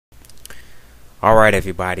Alright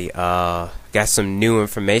everybody, got some new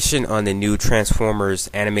information on the new Transformers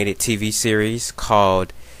animated TV series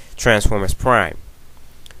called Transformers Prime.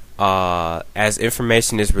 As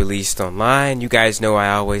information is released online, you guys know I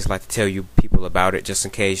always like to tell you people about it just in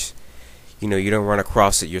case, you don't run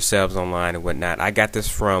across it yourselves online and whatnot. I got this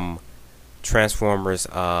from Transformers,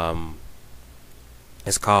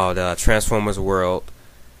 it's called Transformers World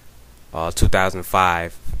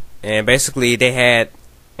 2005, and basically they had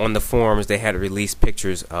on the forums they had released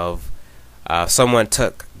pictures of someone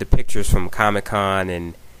took the pictures from Comic-Con,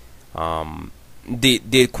 and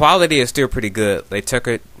the quality is still pretty good. They took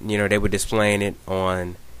it, they were displaying it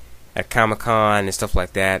at Comic-Con and stuff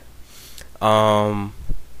like that.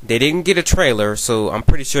 They didn't get a trailer, so I'm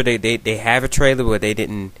pretty sure they have a trailer, but they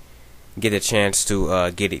didn't get a chance to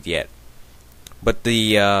get it yet. But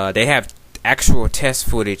they have actual test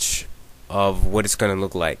footage of what it's gonna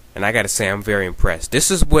look like, and I gotta say I'm very impressed.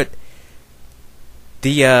 This is what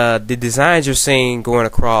the designs you're seeing going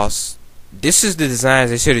across. This is the designs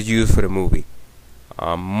they should have used for the movie.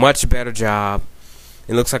 Much better job.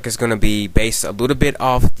 It looks like it's gonna be based a little bit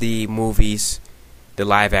off the movies, the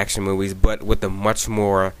live action movies, but with a much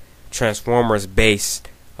more Transformers based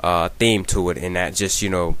theme to it, and not just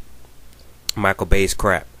Michael Bay's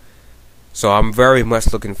crap. So I'm very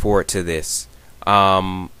much looking forward to this.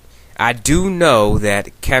 I do know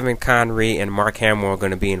that Kevin Conroy and Mark Hamill are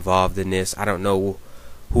going to be involved in this. I don't know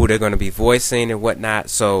who they're going to be voicing and whatnot,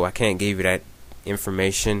 so I can't give you that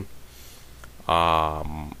information.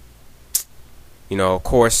 Of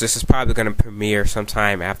course, this is probably going to premiere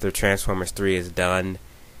sometime after Transformers 3 is done,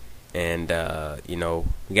 and we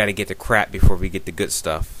got to get the crap before we get the good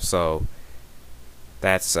stuff. So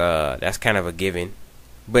that's kind of a given,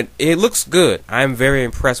 but it looks good. I'm very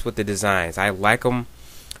impressed with the designs. I like them.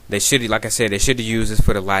 They should, like I said, they should have used this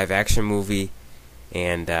for the live action movie,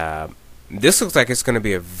 and this looks like it's going to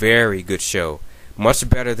be a very good show, much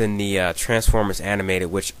better than the Transformers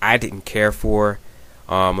animated, which I didn't care for.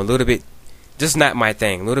 A little bit, just not my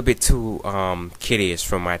thing. A little bit too kiddie-ish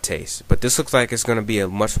for my taste. But this looks like it's going to be a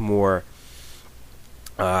much more,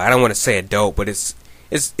 I don't want to say adult, but it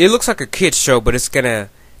looks like a kids show, but it's going to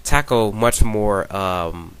tackle much more,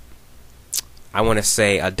 I want to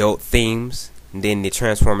say adult themes than the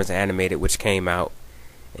Transformers animated, which came out,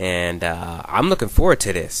 and I'm looking forward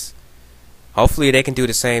to this. Hopefully they can do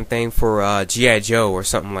the same thing for G.I. Joe or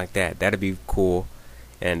something like that. That'd be cool,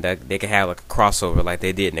 and they can have like a crossover like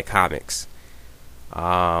they did in the comics.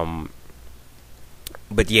 But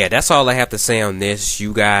yeah, that's all I have to say on this.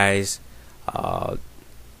 You guys tell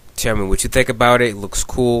me what you think about it. It looks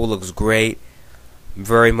cool, looks great.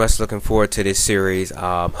 Very much looking forward to this series.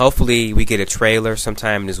 Hopefully we get a trailer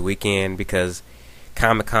sometime this weekend, because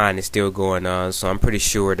Comic-Con is still going on, so I'm pretty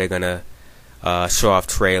sure they're gonna show off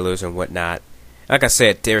trailers and whatnot. Like I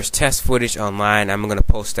said, there's test footage online. I'm gonna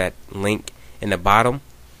post that link in the bottom,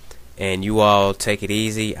 and you all take it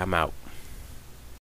easy. I'm out.